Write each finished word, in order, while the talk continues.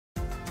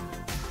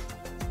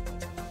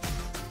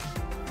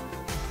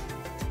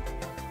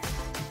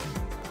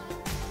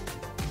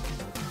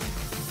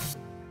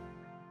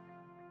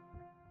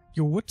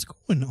Yo, what's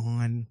going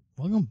on?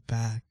 Welcome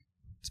back.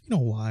 It's been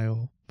a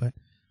while, but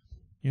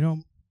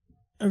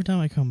every time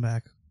I come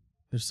back,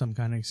 there's some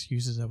kind of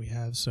excuses that we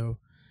have, so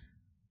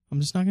I'm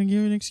just not going to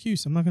give an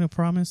excuse. I'm not going to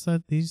promise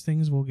that these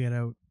things will get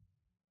out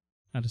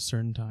at a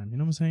certain time. You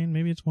know what I'm saying?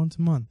 Maybe it's once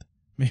a month.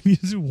 Maybe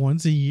it's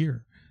once a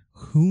year.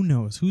 Who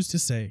knows? Who's to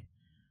say?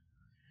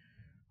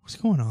 What's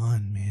going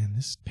on, man?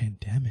 This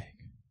pandemic.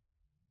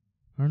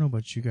 I don't know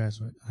about you guys,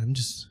 but I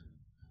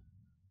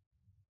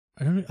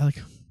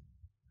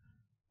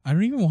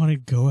don't even want to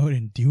go out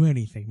and do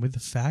anything. But the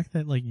fact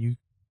that you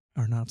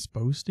are not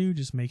supposed to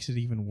just makes it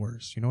even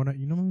worse. You know what I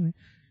mean?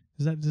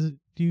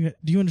 Do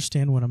you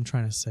understand what I'm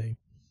trying to say?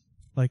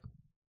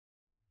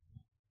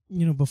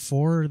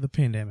 Before the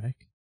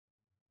pandemic,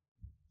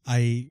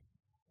 I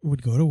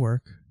would go to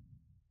work,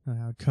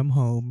 and I would come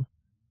home,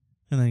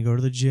 and then go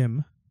to the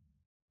gym,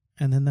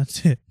 and then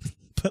that's it.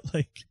 But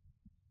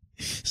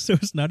so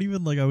it's not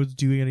even like I was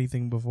doing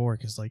anything before,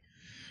 because I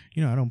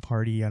don't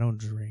party, I don't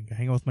drink, I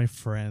hang out with my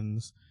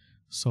friends.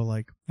 So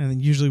and then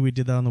usually we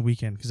did that on the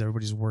weekend because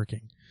everybody's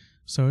working.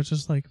 So it's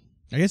just I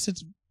guess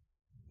it's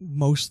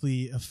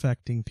mostly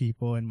affecting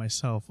people and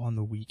myself on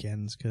the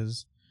weekends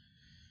because,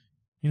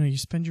 you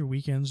spend your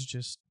weekends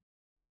just,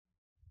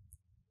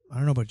 I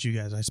don't know about you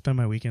guys, I spend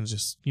my weekends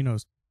just,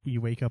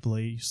 you wake up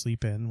late, you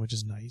sleep in, which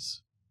is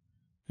nice.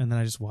 And then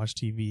I just watch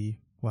TV,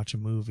 watch a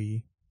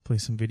movie, play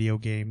some video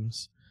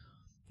games.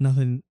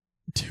 Nothing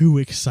too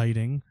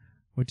exciting,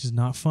 which is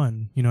not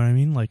fun. You know what I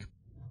mean?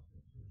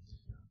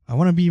 I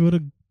want to be able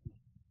to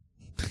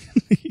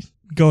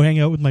go hang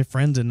out with my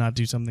friends and not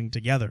do something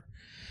together.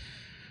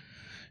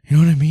 You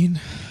know what I mean?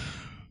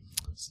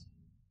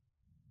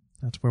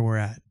 That's where we're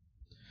at.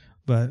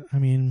 But,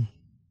 we're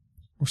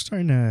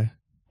starting to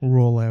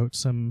roll out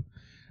some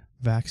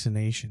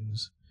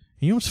vaccinations.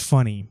 And you know what's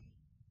funny?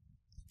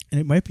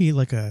 And it might be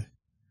a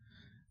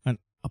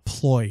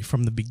ploy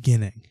from the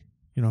beginning.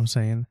 You know what I'm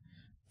saying?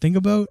 Think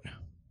about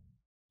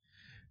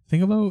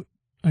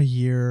a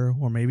year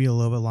or maybe a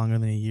little bit longer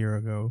than a year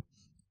ago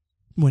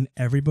when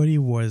everybody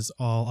was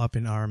all up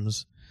in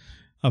arms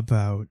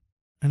about,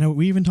 I know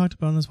we even talked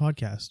about on this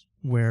podcast,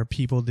 where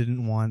people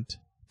didn't want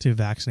to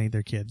vaccinate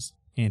their kids,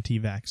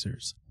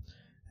 anti-vaxxers.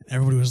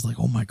 Everybody was like,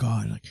 oh my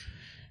God,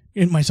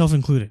 and myself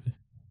included.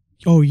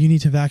 Oh, you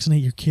need to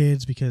vaccinate your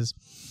kids because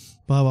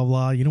blah, blah,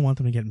 blah. You don't want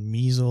them to get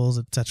measles,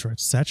 etc.,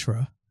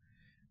 etc.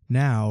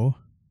 Now,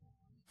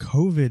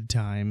 COVID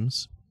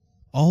times,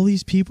 all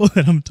these people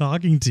that I'm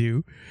talking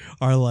to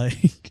are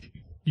like,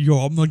 yo,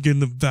 I'm not getting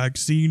the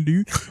vaccine,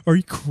 dude. Are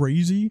you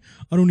crazy?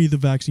 I don't need the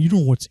vaccine. You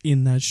don't know what's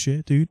in that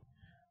shit, dude.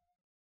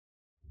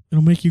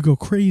 It'll make you go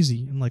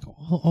crazy. And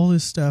all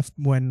this stuff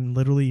when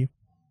literally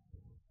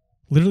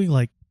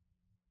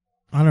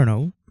I don't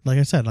know. Like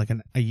I said,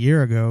 a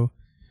year ago,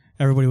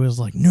 everybody was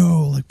like,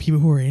 no, people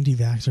who are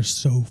anti-vax are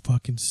so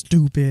fucking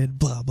stupid,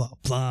 blah, blah,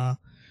 blah.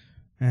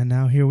 And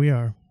now here we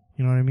are.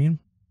 You know what I mean?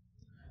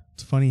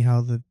 It's funny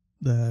how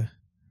the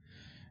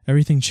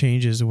everything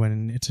changes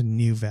when it's a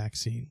new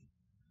vaccine.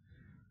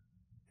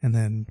 And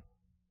then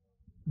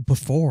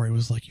before it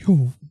was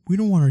yo, we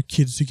don't want our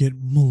kids to get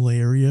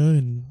malaria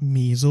and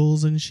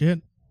measles and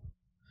shit.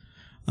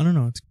 I don't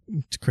know.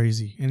 It's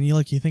crazy. And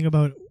you think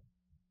about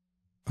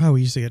how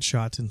we used to get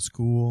shots in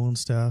school and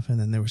stuff, and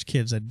then there was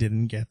kids that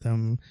didn't get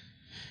them.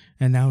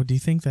 And now do you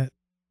think that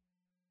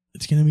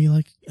it's going to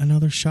be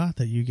another shot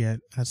that you get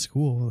at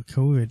school, a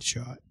COVID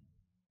shot?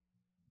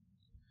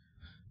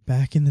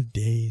 Back in the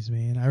days,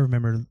 man, I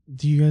remember.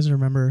 Do you guys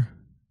remember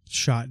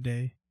shot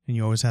day? And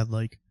you always had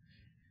the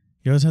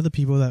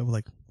people that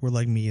were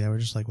like me, that were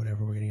just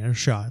whatever, we're getting our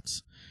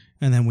shots.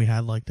 And then we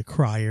had the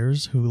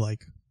criers who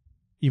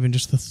even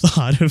just the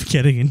thought of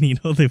getting a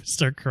needle, they would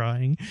start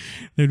crying.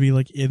 They'd be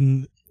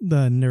in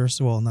the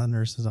not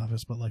nurse's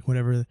office, but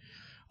whatever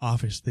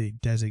office they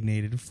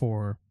designated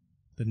for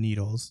the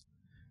needles.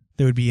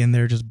 They would be in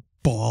there just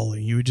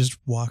bawling. You would just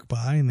walk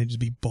by and they'd just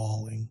be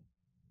bawling.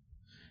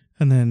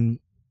 And then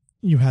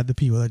you had the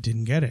people that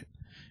didn't get it.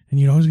 And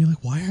you'd always be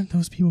like, why aren't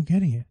those people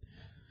getting it?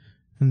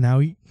 And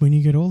now when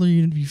you get older,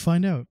 you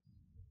find out.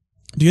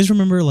 Do you guys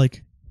remember, I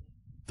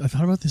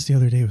thought about this the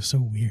other day. It was so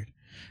weird.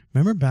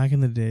 Remember back in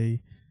the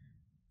day,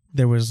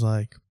 there was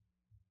this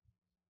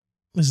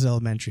is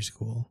elementary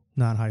school,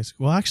 not high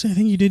school. Well, actually, I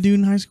think you did do it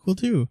in high school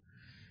too.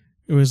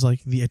 It was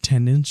the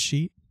attendance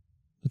sheet.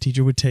 The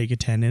teacher would take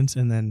attendance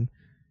and then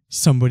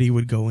somebody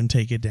would go and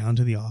take it down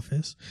to the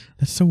office.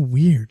 That's so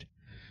weird.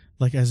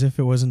 As if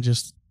it wasn't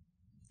just,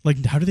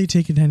 how do they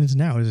take attendance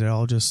now? Is it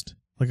all just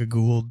a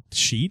Google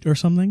sheet or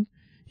something?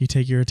 You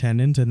take your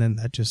attendance and then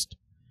that just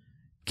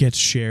gets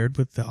shared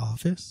with the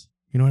office?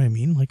 You know what I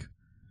mean?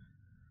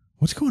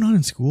 What's going on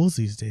in schools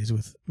these days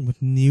with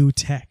new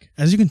tech?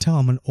 As you can tell,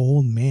 I'm an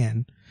old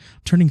man.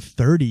 I'm turning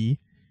 30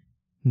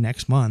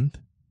 next month,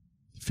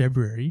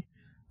 February.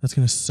 That's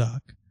going to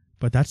suck.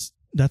 But that's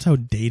how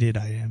dated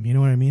I am. You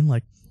know what I mean?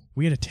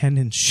 We had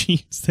attendance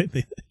sheets that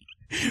they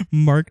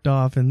marked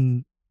off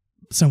and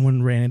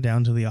someone ran it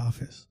down to the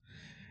office.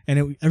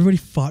 And everybody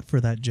fought for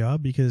that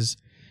job because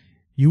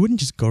you wouldn't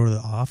just go to the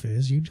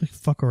office. You'd like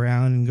fuck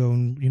around and go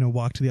and, you know,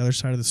 walk to the other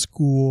side of the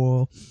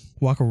school,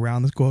 walk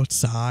around, let's go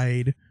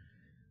outside,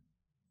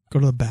 go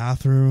to the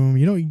bathroom.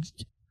 You know,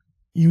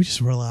 you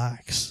just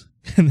relax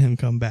and then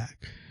come back.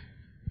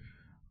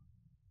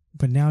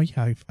 But now,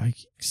 yeah,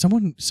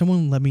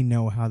 someone let me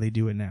know how they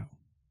do it now.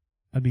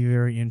 I'd be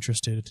very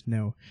interested to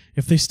know.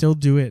 If they still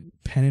do it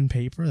pen and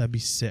paper, that'd be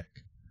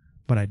sick.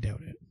 But I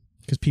doubt it.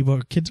 Because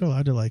kids are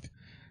allowed to like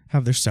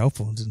have their cell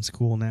phones in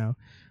school now.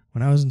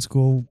 When I was in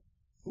school,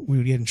 we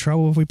would get in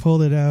trouble if we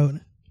pulled it out.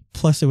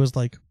 Plus, it was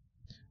like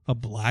a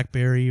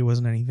BlackBerry. It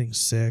wasn't anything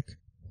sick.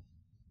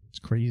 It's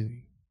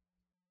crazy.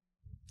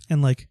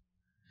 And like,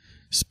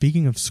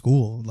 speaking of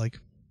school, like,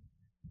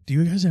 do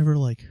you guys ever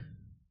like,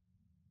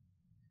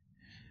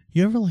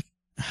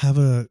 have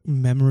a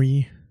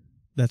memory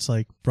that's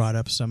like brought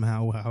up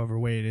somehow, however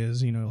way it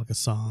is, you know, like a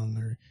song,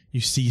 or you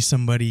see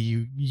somebody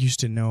you used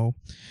to know,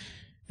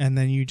 and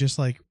then you just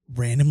like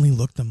randomly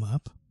look them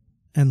up,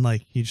 and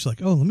like you just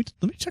like, oh, let me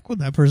check what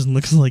that person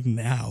looks like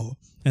now,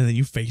 and then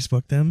you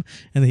Facebook them,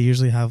 and they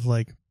usually have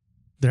like,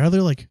 they're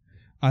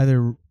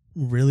either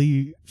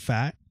really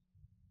fat,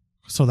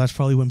 so that's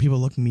probably when people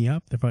look me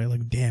up, they're probably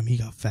like, damn, he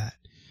got fat.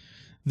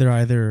 They're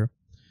either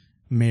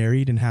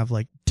married and have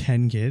like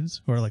 10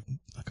 kids or like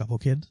a couple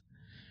kids,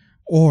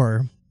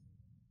 or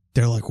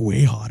they're like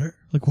way hotter.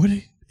 Like, what?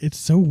 It's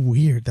so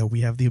weird that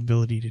we have the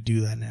ability to do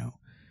that now.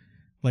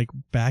 Like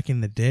back in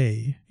the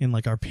day, in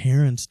like our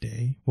parents'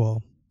 day,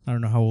 well, I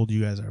don't know how old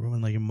you guys are, but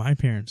when like in my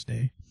parents'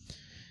 day,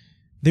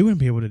 they wouldn't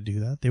be able to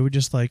do that. They would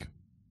just like,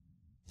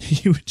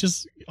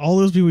 all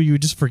those people you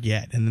would just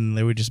forget, and then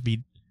they would just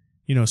be,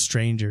 you know,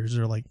 strangers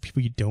or like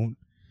people you don't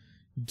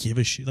give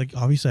a shit. Like,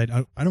 obviously,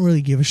 I don't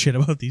really give a shit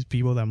about these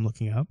people that I'm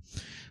looking up,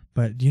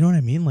 but you know what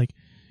I mean? Like,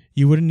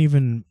 you wouldn't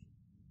even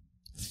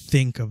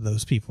think of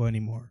those people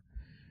anymore.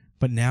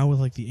 But now with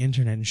like the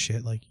internet and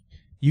shit, like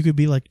you could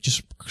be like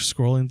just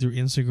scrolling through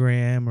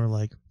Instagram or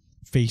like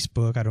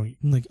Facebook. I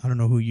don't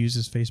know who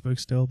uses Facebook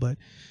still, but,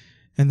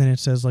 and then it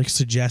says like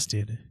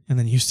suggested, and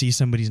then you see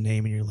somebody's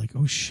name and you're like,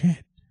 oh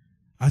shit,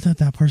 I thought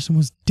that person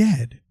was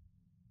dead.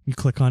 You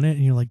click on it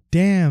and you're like,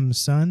 damn,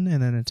 son.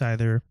 And then it's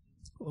either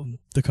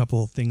the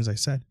couple of things I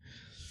said.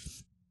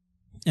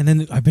 And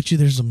then I bet you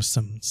there's some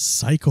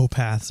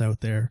psychopaths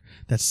out there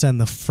that send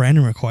the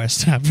friend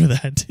request after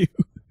that too.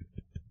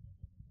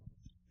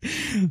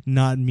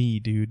 Not me,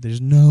 dude. There's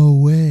no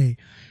way.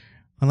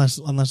 Unless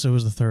it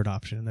was the third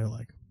option. They're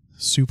like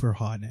super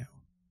hot now.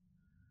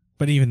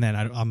 But even then,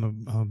 I'm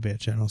a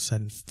bitch. I don't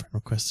send friend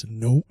requests.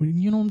 No,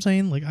 you know what I'm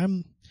saying? Like,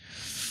 I'm.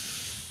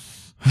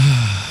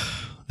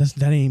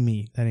 That ain't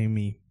me. That ain't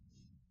me.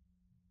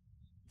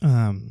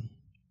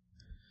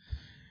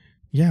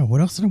 Yeah,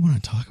 what else did I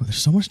want to talk about? There's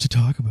so much to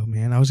talk about,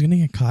 man. I was going to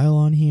get Kyle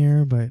on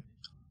here, but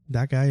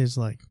that guy is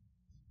like,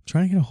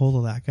 trying to get a hold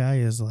of that guy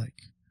is like,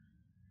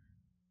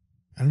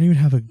 I don't even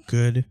have a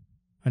good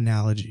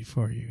analogy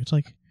for you. It's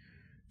like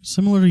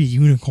similar to a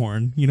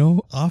unicorn, you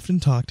know, often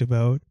talked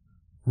about,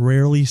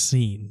 rarely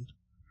seen.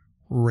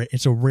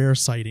 It's a rare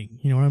sighting.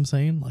 You know what I'm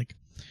saying? Like,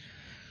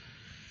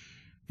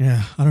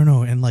 yeah, I don't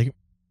know. And like,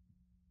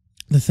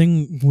 the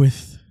thing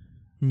with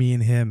me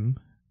and him,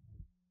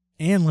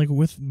 and like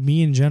with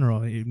me in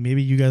general,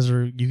 maybe you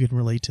can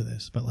relate to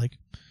this, but like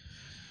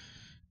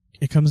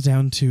it comes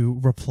down to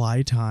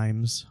reply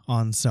times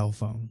on cell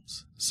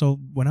phones. So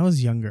when I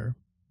was younger,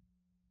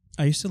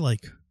 I used to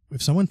like,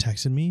 if someone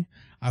texted me,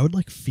 I would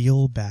like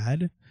feel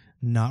bad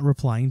not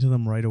replying to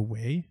them right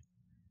away.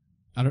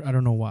 I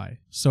don't know why.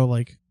 So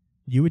like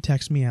you would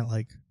text me at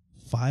like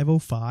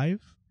 5:05,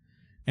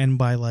 and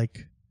by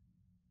like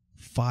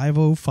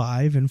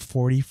 5:05 and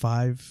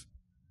 45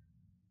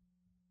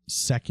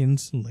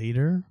 seconds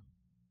later,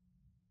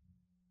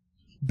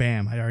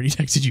 bam, I already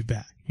texted you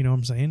back. You know what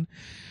I'm saying?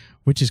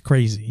 Which is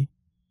crazy,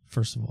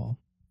 first of all,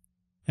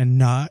 and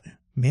not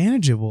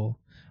manageable.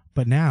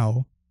 But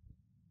now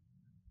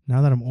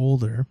that I'm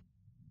older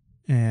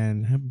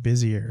and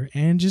busier,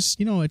 and just,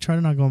 you know, I try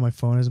to not go on my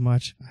phone as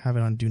much. I have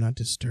it on Do Not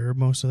Disturb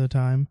most of the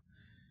time.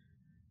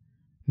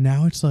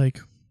 Now it's like,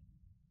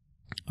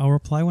 I'll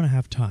reply when I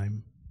have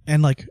time.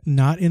 And like,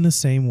 not in the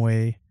same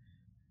way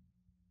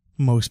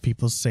most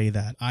people say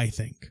that, I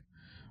think.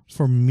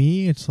 For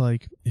me, it's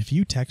like, if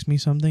you text me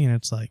something and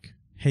it's like,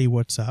 hey,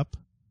 what's up?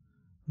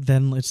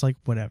 Then it's like,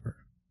 whatever.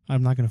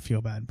 I'm not going to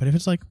feel bad. But if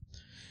it's like,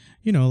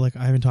 you know, like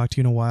I haven't talked to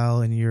you in a while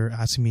and you're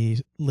asking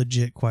me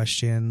legit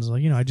questions,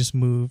 like, you know, I just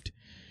moved.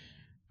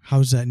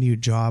 How's that new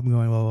job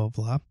going? Blah, blah,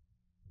 blah.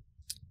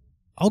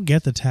 I'll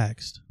get the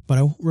text, but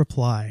I won't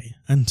reply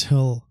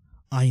until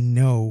I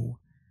know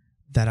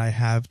that I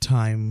have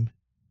time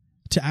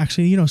to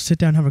actually, you know, sit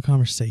down and have a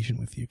conversation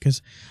with you.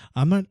 Because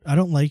I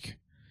don't like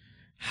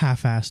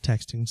half-ass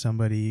texting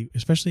somebody,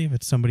 especially if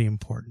it's somebody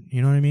important.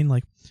 You know what I mean?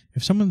 Like,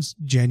 if someone's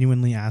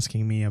genuinely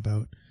asking me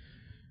about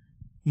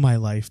my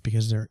life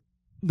because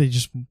they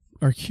just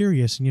are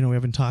curious and, you know, we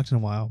haven't talked in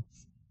a while,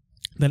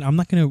 then I'm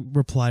not going to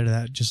reply to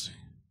that just,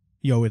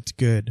 yo, it's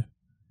good.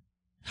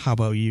 How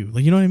about you?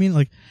 Like, you know what I mean?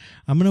 Like,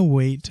 I'm going to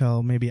wait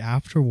till maybe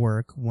after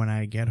work when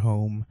I get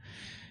home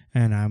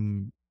and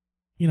I'm,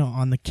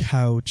 on the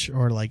couch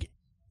or like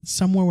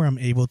somewhere where I'm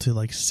able to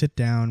like sit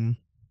down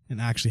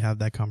and actually have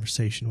that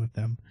conversation with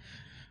them.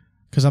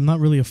 Because I'm not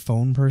really a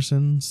phone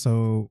person,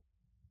 so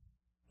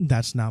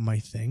that's not my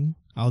thing.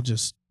 I'll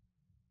just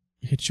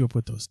hit you up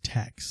with those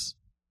texts.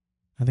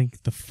 I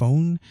think the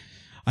phone,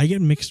 I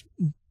get mixed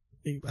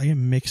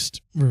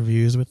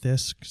reviews with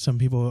this. Some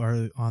people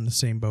are on the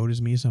same boat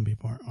as me. Some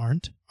people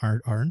aren't.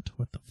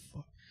 What the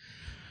fuck?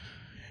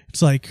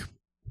 It's like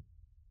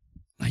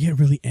I get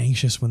really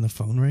anxious when the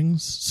phone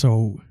rings.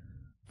 So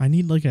I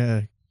need like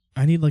a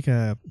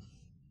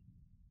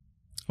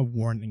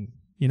warning.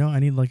 I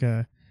need like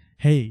a,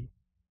 hey,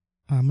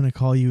 I'm gonna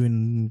call you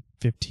in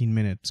 15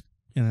 minutes,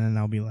 and then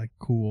I'll be like,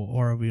 cool,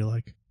 or I'll be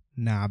like,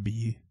 nah,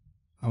 B,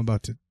 I'm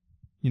about to,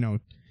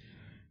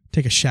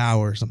 take a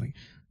shower or something.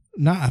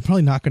 I'm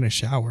probably not gonna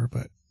shower,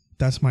 but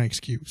that's my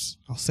excuse.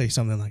 I'll say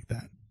something like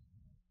that.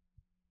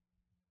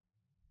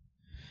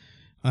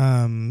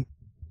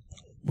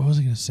 What was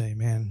I gonna say,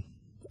 man?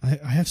 I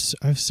have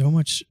so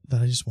much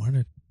that I just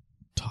wanted to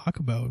talk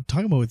about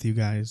with you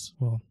guys.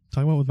 Well,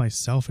 talk about with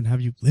myself and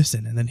have you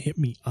listen, and then hit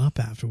me up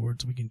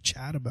afterwards so we can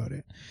chat about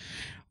it.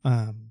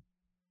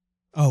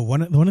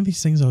 One of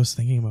these things I was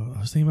thinking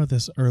about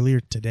this earlier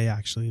today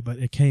actually, but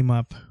it came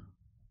up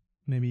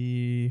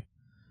maybe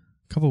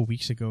a couple of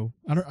weeks ago.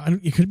 I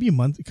don't. It could be a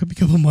month. It could be a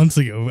couple of months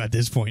ago at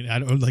this point. I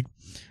don't like.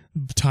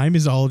 Time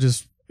is all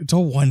just. It's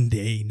all one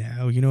day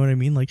now. You know what I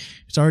mean? Like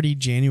it's already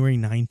January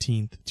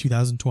 19th,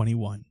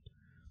 2021.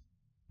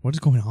 What is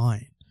going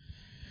on?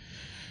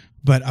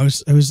 But I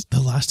was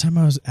the last time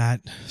I was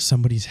at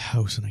somebody's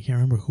house, and I can't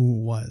remember who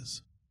it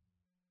was.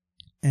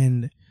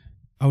 And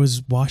I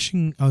was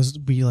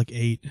be like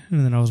 8,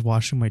 and then I was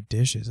washing my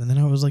dishes, and then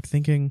I was like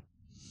thinking,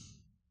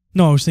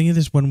 no, I was thinking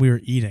this when we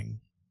were eating.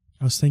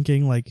 I was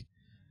thinking like,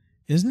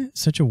 isn't it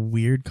such a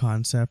weird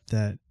concept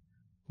that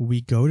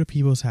we go to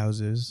people's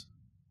houses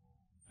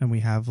and we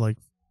have like,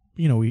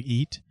 we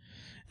eat,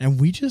 and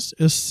we just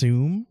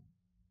assume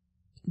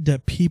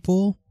that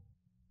people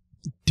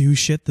do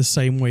shit the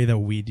same way that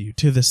we do,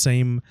 to the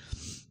same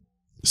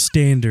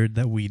standard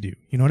that we do.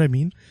 You know what I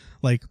mean?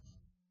 Like,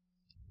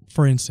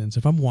 for instance,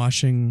 if I'm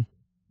washing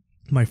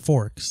my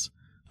forks,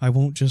 I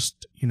won't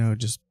just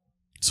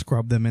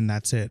scrub them and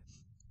that's it.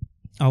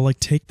 I'll like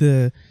take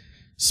the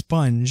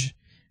sponge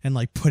and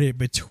like put it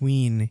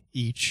between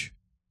each,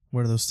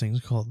 what are those things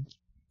called?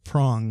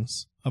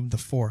 Prongs of the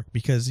fork,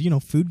 because,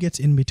 food gets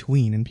in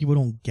between and people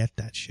don't get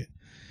that shit.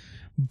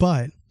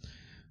 But,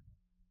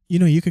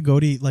 you could go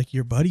to like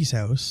your buddy's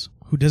house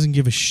who doesn't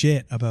give a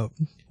shit about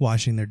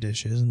washing their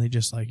dishes, and they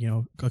just like,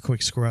 a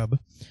quick scrub.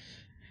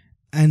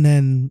 And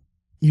then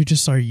you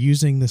just are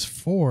using this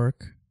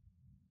fork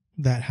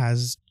that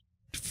has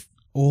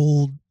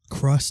old,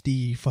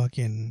 crusty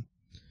fucking,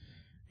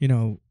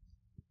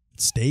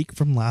 steak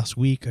from last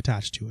week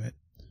attached to it.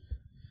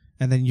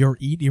 And then you're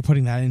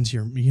putting that into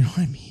your, you know what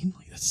I mean?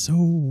 Like, that's so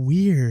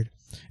weird.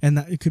 And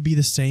that it could be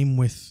the same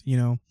with,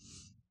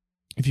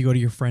 if you go to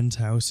your friend's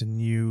house and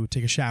you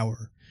take a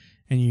shower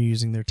and you're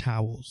using their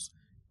towels,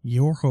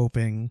 you're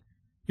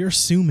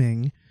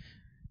assuming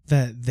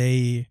that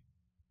they,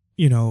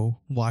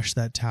 wash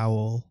that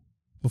towel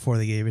before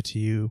they gave it to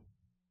you,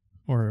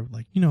 or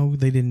like,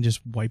 they didn't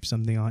just wipe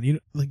something on,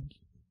 like,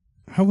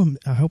 I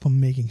hope I'm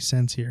making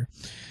sense here.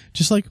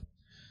 Just like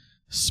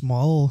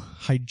small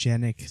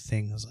hygienic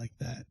things like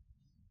that.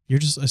 You're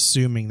just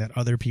assuming that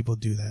other people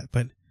do that,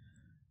 but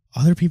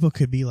other people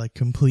could be like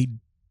complete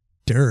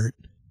dirt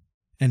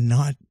and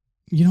not,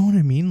 you know what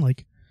I mean?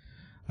 Like,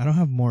 I don't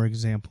have more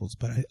examples,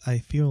 but I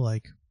feel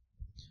like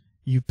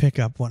you pick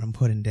up what I'm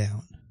putting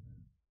down.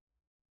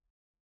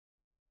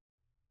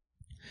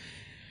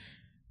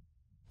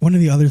 One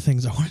of the other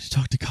things, I wanted to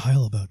talk to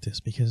Kyle about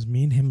this because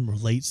me and him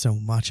relate so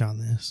much on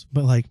this,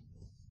 but like,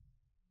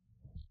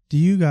 do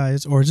you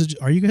guys, or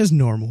are you guys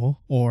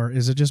normal, or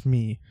is it just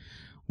me,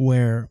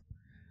 where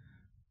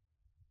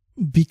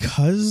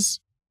because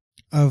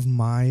of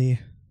my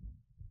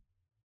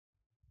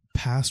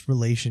past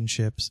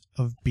relationships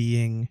of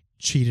being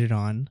cheated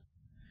on,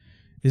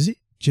 is it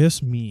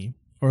just me,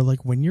 or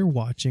like when you're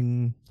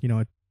watching,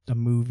 a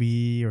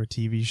movie or a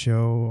TV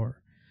show,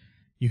 or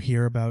you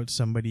hear about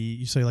somebody,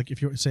 you say, like,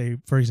 if you say,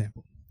 for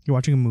example, you're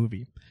watching a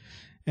movie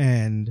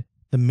and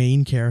the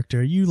main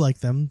character, you like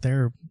them,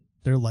 they're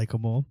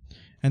likable,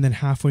 and then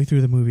halfway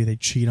through the movie they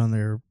cheat on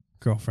their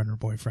girlfriend or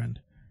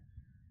boyfriend.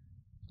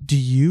 Do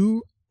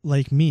you,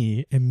 like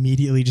me,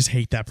 immediately just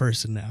hate that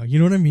person now? You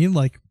know what I mean?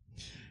 Like,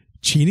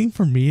 cheating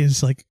for me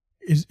is like,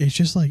 it's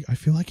just like, I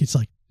feel like it's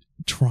like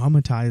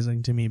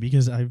traumatizing to me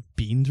because I've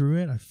been through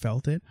it, I've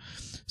felt it.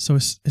 So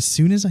as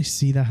soon as I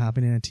see that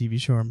happen in a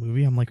TV show or a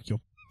movie, I'm like, yo,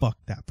 fuck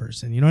that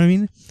person. You know what I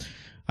mean?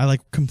 I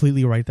like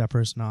completely write that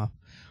person off.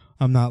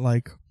 I'm not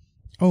like,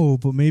 oh,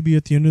 but maybe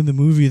at the end of the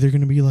movie they're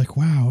going to be like,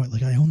 wow,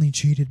 like I only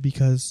cheated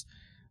because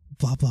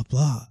blah, blah,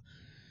 blah.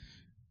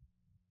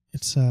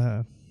 It's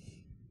the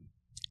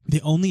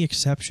only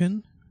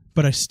exception,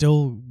 but I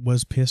still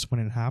was pissed when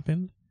it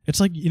happened, It's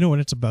like, you know, when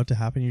it's about to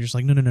happen, you're just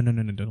like, no, no, no, no,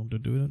 no, no, don't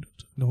do it,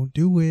 don't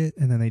do it,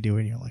 and then they do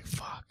it, and you're like,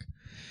 fuck.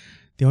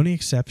 The only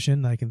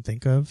exception that I can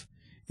think of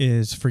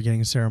is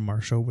forgetting Sarah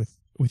Marshall with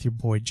your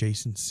boy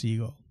Jason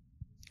Segel,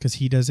 because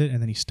he does it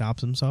and then he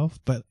stops himself,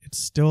 but it's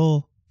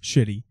still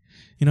shitty.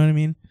 You know what I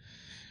mean?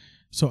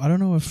 So I don't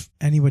know if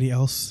anybody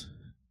else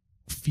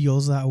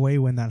feels that way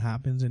when that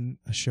happens in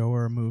a show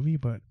or a movie,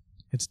 but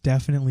it's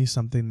definitely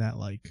something that,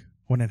 like,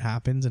 when it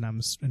happens and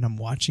I'm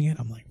watching it,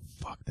 I'm like,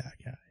 fuck that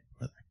guy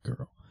or that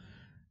girl.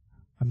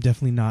 I'm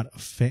definitely not a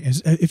fan.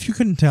 If you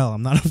couldn't tell,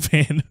 I'm not a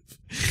fan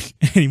of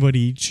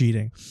anybody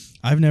cheating.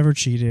 I've never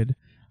cheated.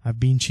 I've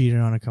been cheated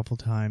on a couple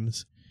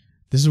times.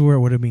 This is where it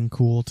would have been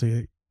cool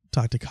to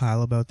talk to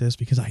Kyle about this,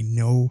 because I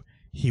know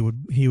he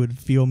would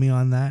feel me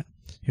on that.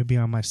 He would be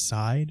on my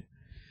side,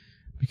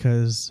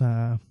 because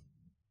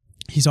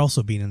he's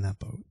also been in that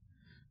boat,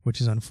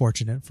 which is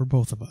unfortunate for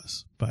both of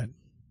us. But,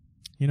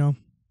 you know,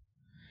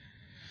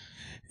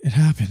 it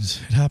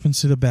happens. It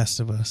happens to the best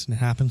of us, and it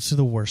happens to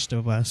the worst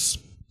of us.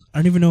 I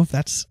don't even know if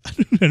that's,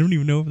 I don't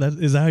even know if that,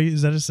 is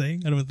that a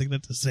saying? I don't think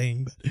that's a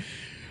saying, but,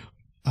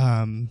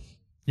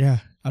 yeah,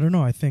 I don't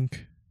know. I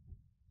think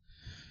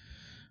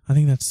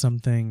that's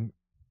something,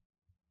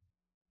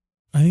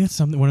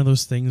 one of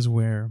those things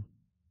where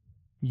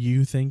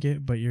you think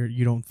it, but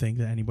you don't think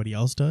that anybody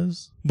else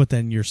does, but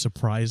then you're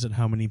surprised at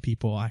how many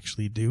people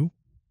actually do.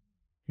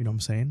 You know what I'm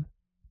saying?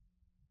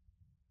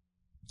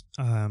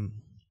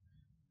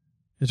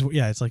 It's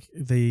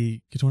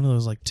one of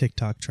those like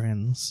TikTok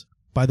trends.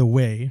 By the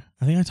way,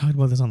 I think I talked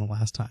about this on the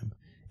last time.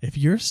 If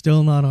you're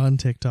still not on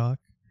TikTok,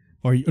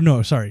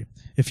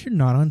 if you're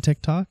not on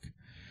TikTok,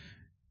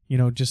 you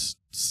know, just,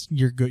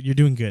 you're good. You're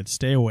doing good.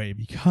 Stay away,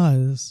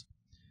 because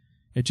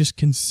it just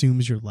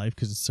consumes your life,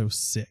 because it's so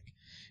sick.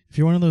 If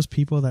you're one of those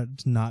people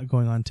that's not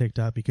going on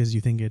TikTok because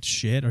you think it's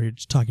shit, or you're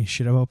just talking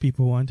shit about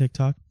people who are on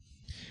TikTok,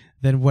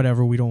 then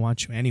whatever, we don't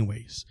want you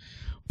anyways.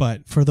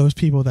 But for those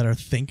people that are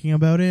thinking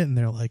about it, and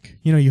they're like,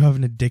 you know, you have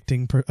an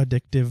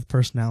addictive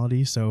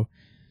personality, so,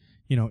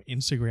 you know,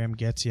 Instagram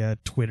gets you,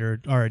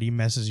 Twitter already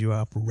messes you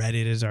up,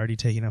 Reddit is already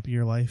taking up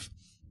your life.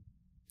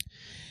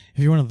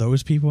 If you're one of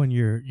those people and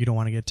you don't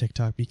want to get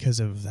TikTok because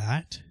of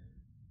that,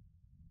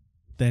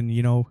 then,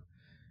 you know,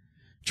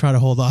 try to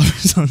hold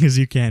off as long as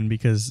you can,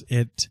 because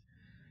it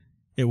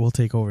will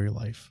take over your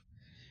life.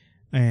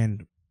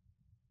 And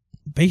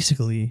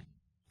basically,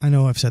 I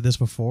know I've said this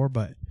before,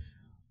 but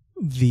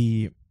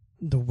the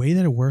way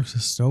that it works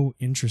is so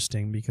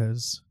interesting,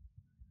 because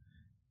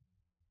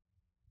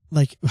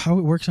like how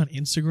it works on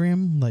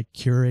Instagram, like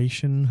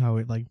curation, how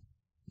it like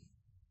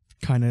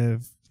kind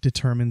of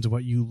determines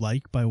what you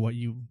like by what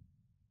you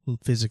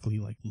physically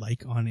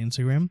like on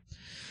Instagram.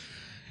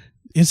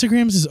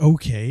 Instagram's is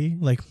okay.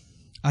 Like,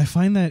 I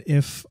find that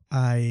if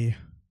I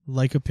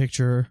like a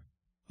picture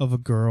of a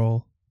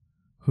girl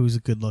who's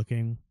good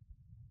looking,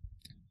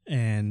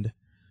 and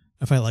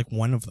if I like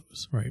one of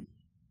those, right?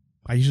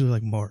 I usually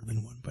like more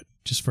than one, but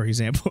just for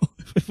example,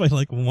 if I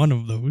like one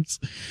of those,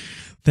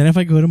 then if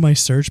I go to my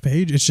search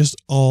page, it's just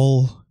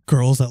all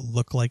girls that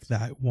look like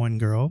that one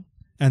girl.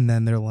 And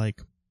then they're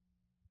like,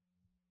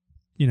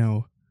 you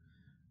know,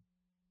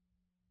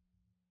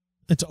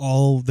 it's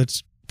all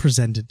that's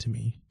presented to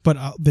me. But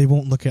they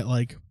won't look at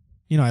like,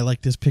 you know, I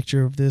like this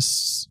picture of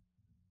this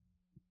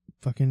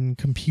fucking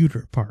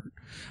computer part,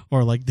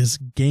 or like this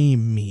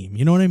game meme.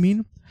 You know what I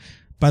mean?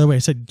 By the way, I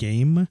said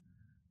game.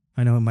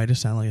 I know it might have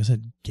sounded like I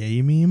said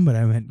gay meme, but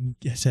I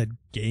said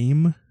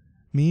game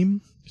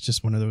meme. It's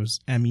just one of those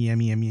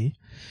M-E-M-E-M-E.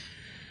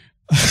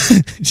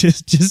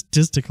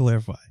 just to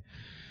clarify.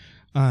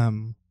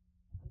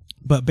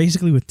 But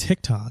basically with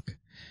TikTok,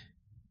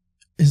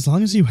 as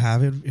long as you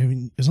have it, I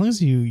mean, as long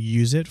as you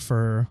use it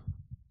for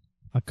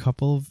a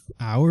couple of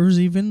hours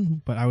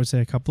even, but I would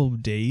say a couple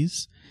of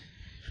days,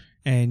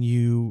 and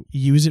you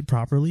use it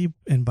properly,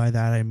 and by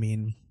that I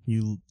mean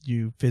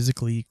you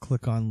physically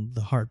click on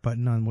the heart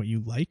button on what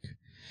you like,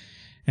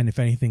 and if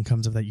anything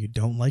comes up that you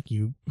don't like,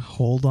 you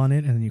hold on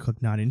it and then you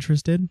click not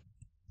interested,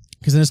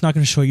 because then it's not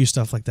going to show you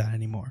stuff like that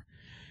anymore.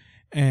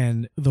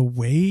 And the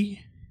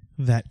way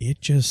that it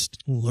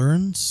just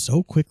learns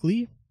so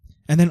quickly,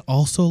 and then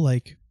also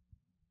like,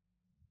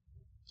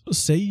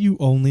 say you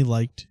only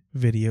liked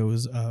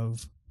videos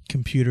of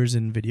computers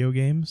and video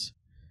games,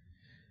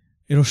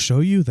 it'll show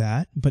you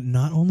that, but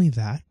not only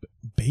that,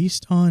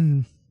 based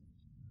on,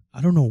 I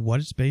don't know what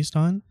it's based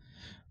on,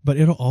 but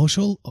it'll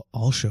also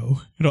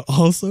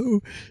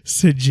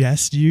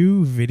suggest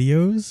you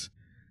videos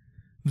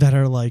that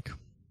are like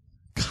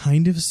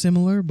kind of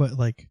similar, but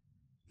like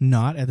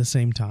not at the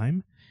same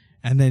time.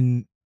 And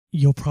then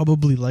you'll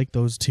probably like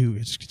those too.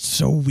 It's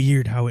so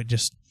weird how it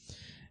just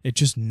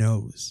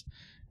knows.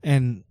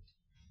 And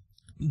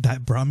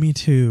that brought me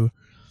to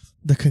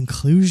the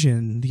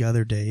conclusion the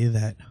other day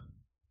that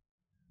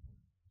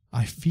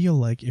I feel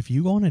like if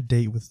you go on a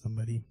date with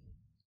somebody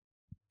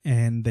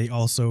and they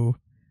also,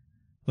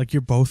 like,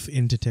 you're both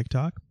into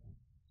TikTok,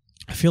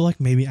 I feel like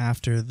maybe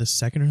after the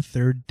second or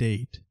third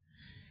date,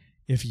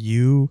 if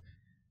you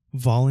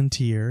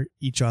volunteer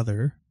each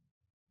other,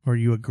 or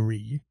you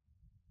agree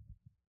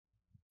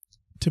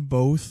to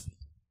both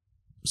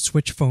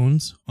switch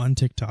phones on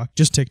TikTok,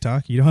 just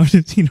TikTok. You don't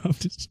have to, you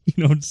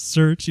don't have to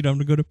search. You don't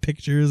have to go to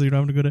pictures. You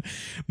don't have to go to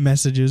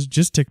messages.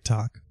 Just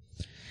TikTok,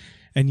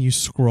 and you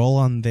scroll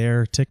on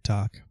their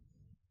TikTok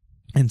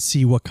and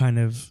see what kind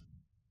of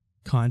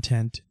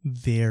content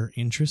they're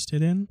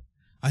interested in.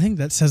 I think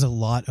that says a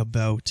lot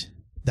about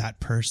that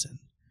person.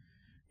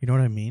 You know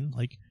what I mean?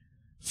 Like,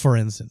 for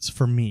instance,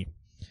 for me,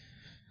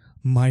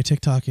 my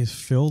TikTok is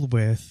filled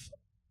with,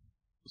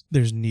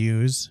 there's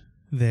news,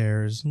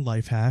 there's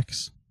life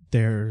hacks,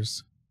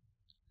 there's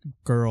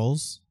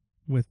girls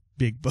with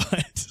big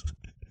butts,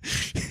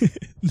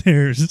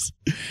 there's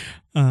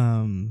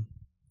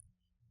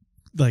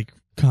like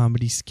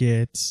comedy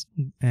skits,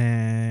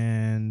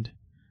 and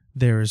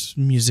there's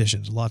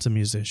musicians, lots of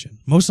musicians.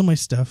 Most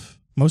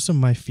of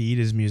my feed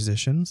is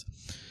musicians.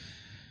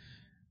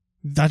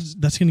 That's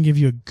going to give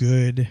you a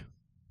good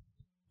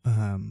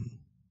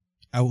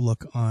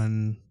outlook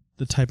on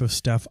the type of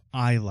stuff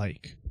I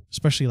like,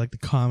 especially like the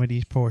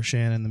comedy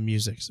portion and the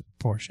music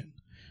portion,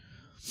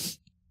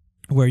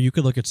 where you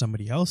could look at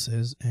somebody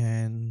else's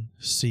and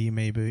see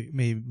maybe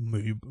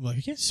like,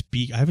 I can't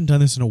speak. I haven't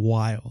done this in a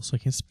while, so I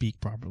can't speak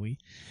properly.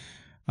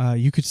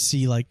 You could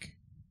see like,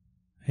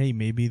 hey,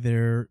 maybe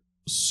they're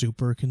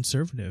super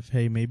conservative.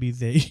 Hey, maybe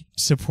they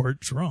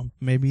support Trump.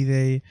 Maybe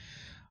they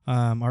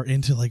are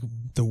into like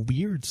the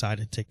weird side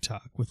of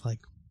TikTok with like,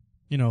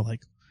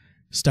 like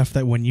stuff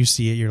that when you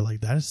see it, you're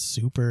like, that is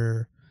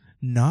super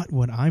not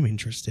what I'm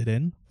interested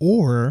in.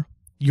 Or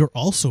you're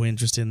also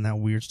interested in that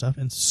weird stuff,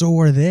 and so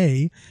are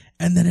they.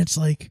 And then it's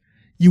like,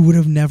 you would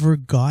have never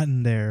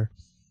gotten there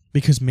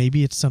because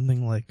maybe it's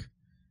something like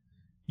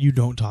you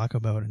don't talk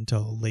about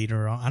until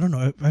later on. I don't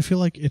know. I feel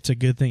like it's a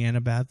good thing and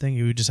a bad thing.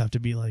 You would just have to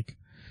be like,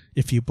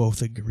 if you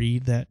both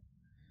agreed that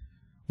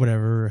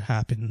whatever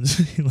happens,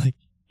 like,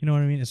 you know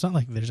what I mean? It's not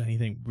like there's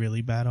anything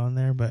really bad on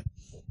there, but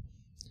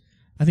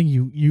I think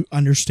you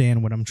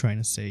understand what I'm trying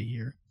to say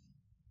here.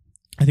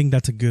 I think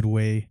that's a good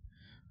way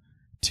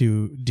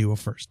to do a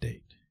first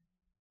date.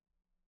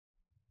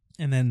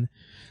 And then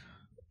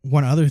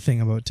one other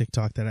thing about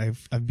TikTok that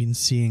I've been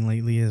seeing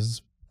lately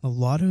is a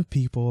lot of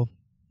people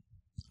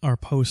are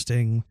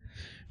posting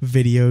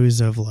videos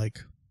of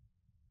like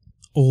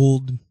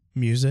old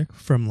music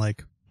from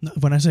like,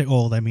 when I say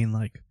old, I mean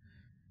like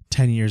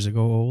 10 years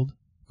ago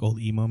old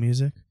emo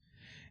music,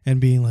 and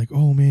being like,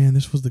 oh man,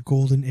 this was the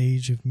golden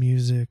age of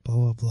music, blah,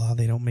 blah, blah.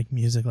 They don't make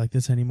music like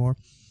this anymore.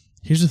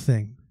 Here's the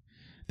thing.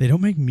 They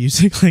don't make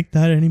music like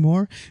that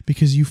anymore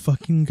because you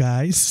fucking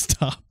guys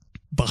stop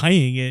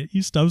buying it.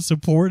 You stop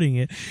supporting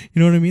it.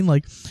 You know what I mean?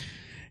 Like,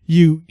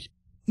 you,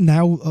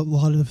 now a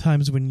lot of the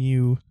times when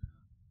you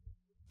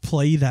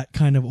play that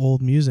kind of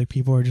old music,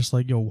 people are just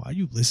like, yo, why are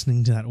you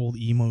listening to that old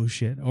emo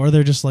shit? Or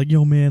they're just like,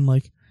 yo man,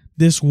 like,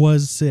 this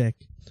was sick.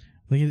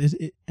 Like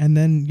and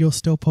then you'll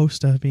still post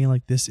stuff being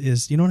like, this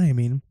is, you know what I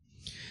mean?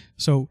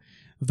 So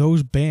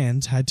those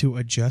bands had to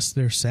adjust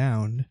their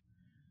sound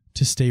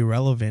to stay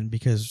relevant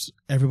because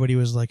everybody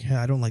was like, hey,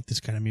 I don't like this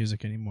kind of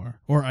music anymore.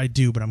 Or I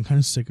do, but I'm kind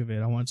of sick of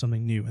it. I want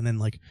something new. And then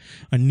like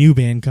a new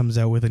band comes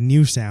out with a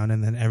new sound,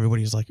 and then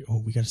everybody's like,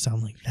 oh, we got to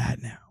sound like that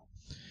now.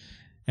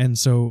 And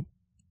so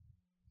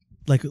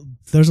like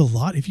there's a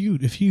lot, if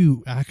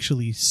you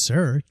actually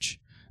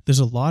search, there's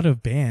a lot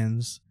of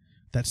bands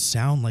that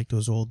sound like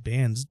those old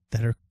bands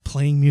that are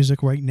playing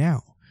music right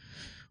now,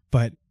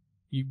 but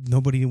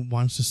nobody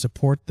wants to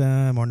support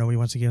them, or nobody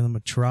wants to give them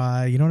a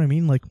try. You know what I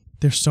mean? Like,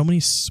 there's so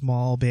many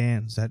small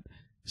bands that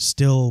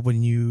still,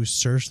 when you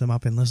search them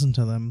up and listen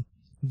to them,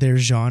 their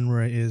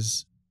genre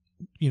is,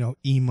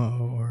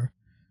 emo, or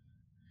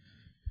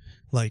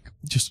like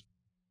just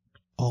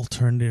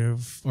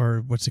alternative,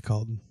 or what's it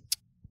called,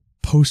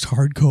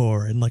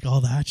 post-hardcore, and like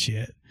all that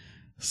shit.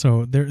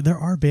 So there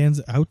are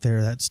bands out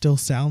there that still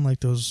sound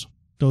like those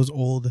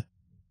old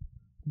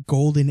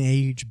golden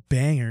age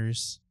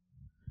bangers,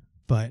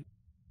 but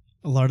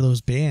a lot of those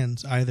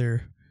bands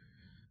either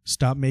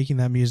stopped making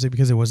that music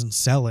because it wasn't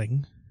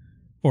selling,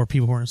 or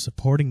people weren't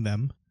supporting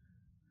them,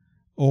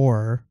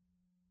 or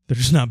they're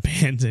just not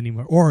bands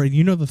anymore. Or,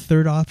 the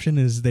third option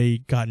is they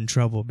got in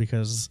trouble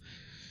because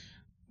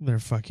their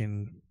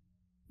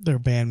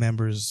band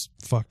members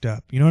fucked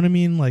up. You know what I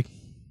mean? Like,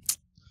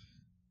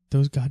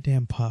 those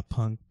goddamn pop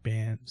punk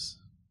bands.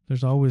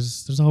 There's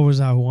always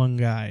that one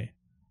guy,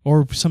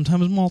 or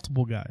sometimes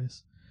multiple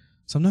guys,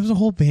 sometimes a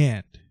whole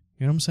band.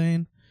 You know what I'm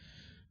saying?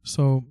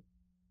 So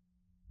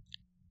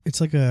it's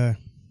like a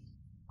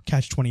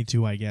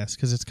catch-22, I guess,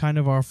 because it's kind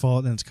of our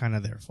fault and it's kind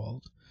of their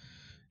fault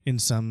in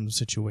some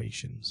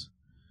situations.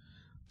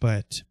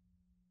 But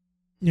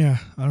yeah,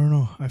 I don't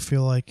know. I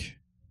feel like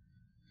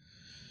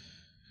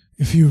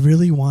if you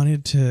really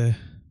wanted to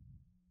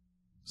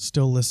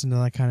still listen to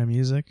that kind of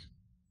music,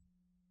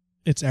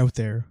 it's out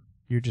there.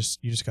 You just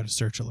got to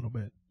search a little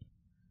bit.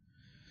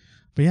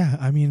 But yeah,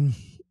 I mean,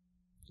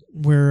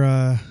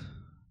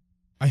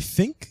 I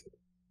think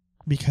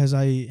because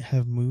I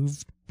have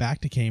moved back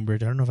to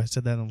Cambridge, I don't know if I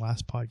said that in the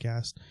last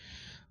podcast,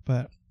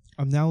 but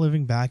I'm now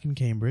living back in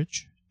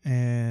Cambridge,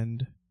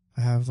 and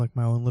I have like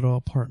my own little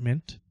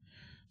apartment.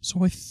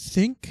 So I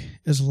think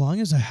as long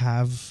as I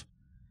have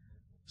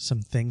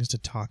some things to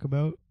talk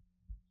about,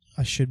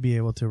 I should be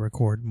able to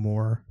record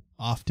more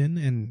often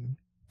and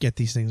get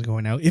these things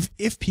going out.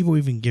 If people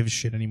even give a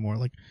shit anymore.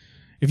 Like,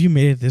 if you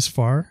made it this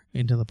far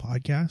into the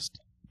podcast,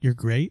 you're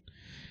great.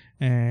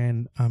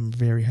 And I'm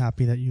very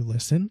happy that you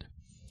listened.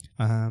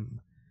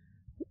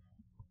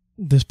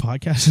 This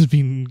podcast has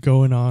been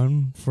going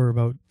on for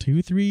about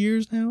 2-3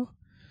 years now.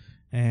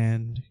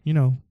 And, you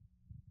know,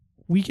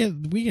 we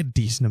get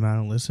decent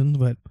amount of listens,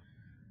 but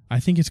I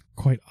think it's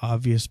quite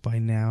obvious by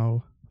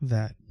now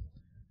that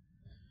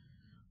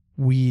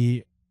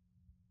we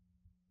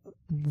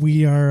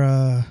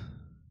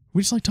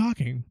just like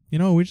talking. You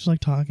know, we just like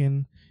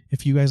talking.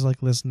 If you guys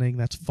like listening,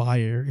 that's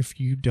fire. If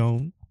you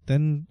don't,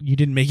 then you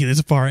didn't make it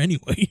this far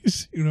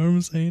anyways. You know what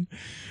I'm saying?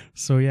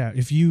 So yeah,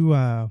 if you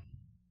have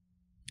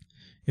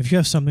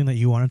something that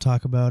you want to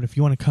talk about, if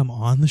you want to come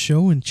on the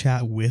show and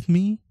chat with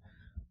me,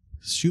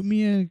 shoot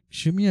me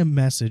a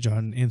message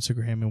on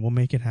Instagram and we'll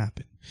make it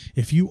happen.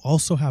 If you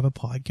also have a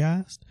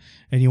podcast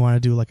and you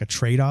want to do like a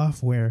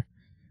trade-off where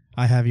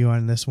I have you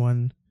on this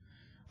one,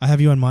 I have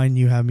you on mine,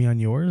 you have me on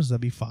yours,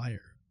 that'd be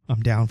fire.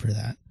 I'm down for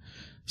that.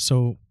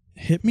 So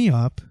hit me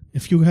up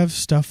if you have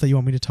stuff that you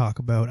want me to talk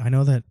about. I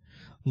know that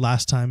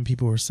last time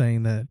people were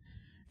saying that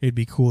it'd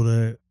be cool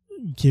to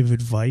give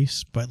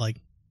advice, but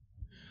like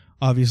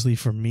obviously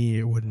for me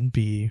it wouldn't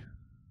be.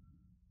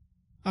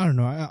 I don't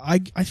know. I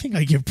think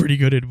I give pretty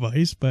good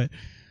advice, but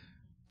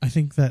I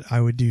think that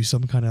I would do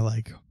some kind of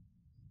like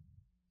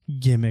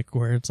gimmick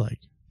where it's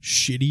like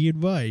shitty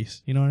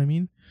advice. You know what I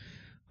mean?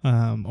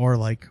 Or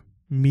like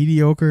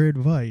mediocre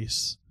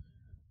advice.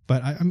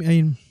 But I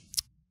mean,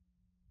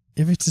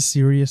 if it's a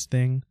serious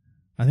thing,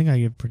 I think I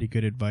give pretty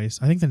good advice.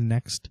 I think the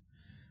next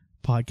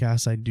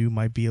podcast I do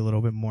might be a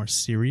little bit more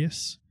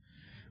serious.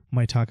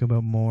 Might talk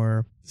about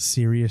more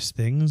serious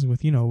things but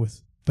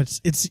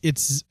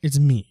it's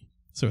me.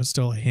 So it's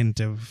still a hint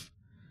of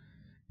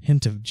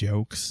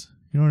jokes.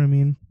 You know what I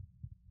mean?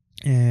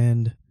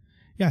 And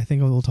yeah, I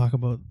think we'll talk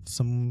about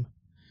some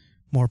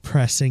more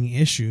pressing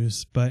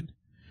issues. But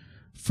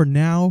for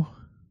now,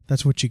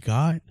 that's what you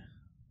got.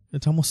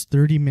 It's almost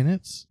 30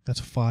 minutes. That's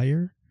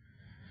fire.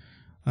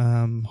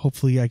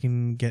 Hopefully I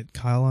can get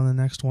Kyle on the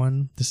next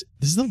one. This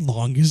is the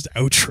longest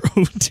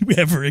outro to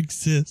ever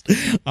exist.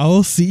 I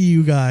will see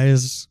you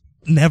guys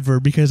never,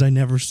 because I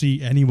never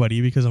see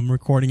anybody because I'm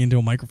recording into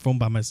a microphone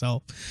by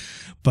myself.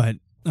 But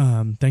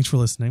thanks for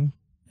listening.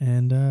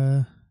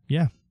 And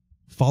yeah,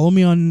 follow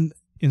me on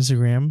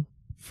Instagram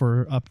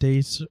for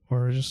updates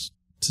or just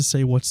to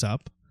say what's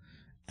up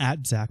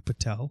at Zakk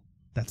Patel.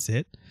 That's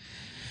it.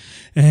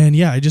 And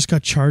yeah, I just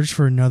got charged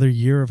for another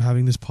year of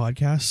having this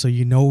podcast, so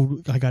you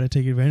know I got to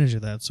take advantage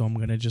of that. So I'm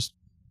gonna just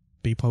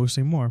be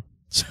posting more.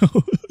 So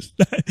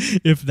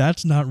if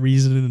that's not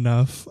reason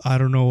enough, I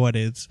don't know what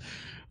is.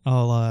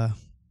 I'll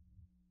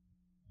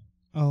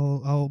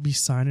be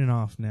signing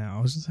off now.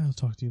 I was gonna say I'll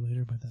talk to you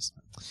later, but that's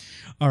not.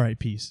 All right,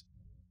 peace.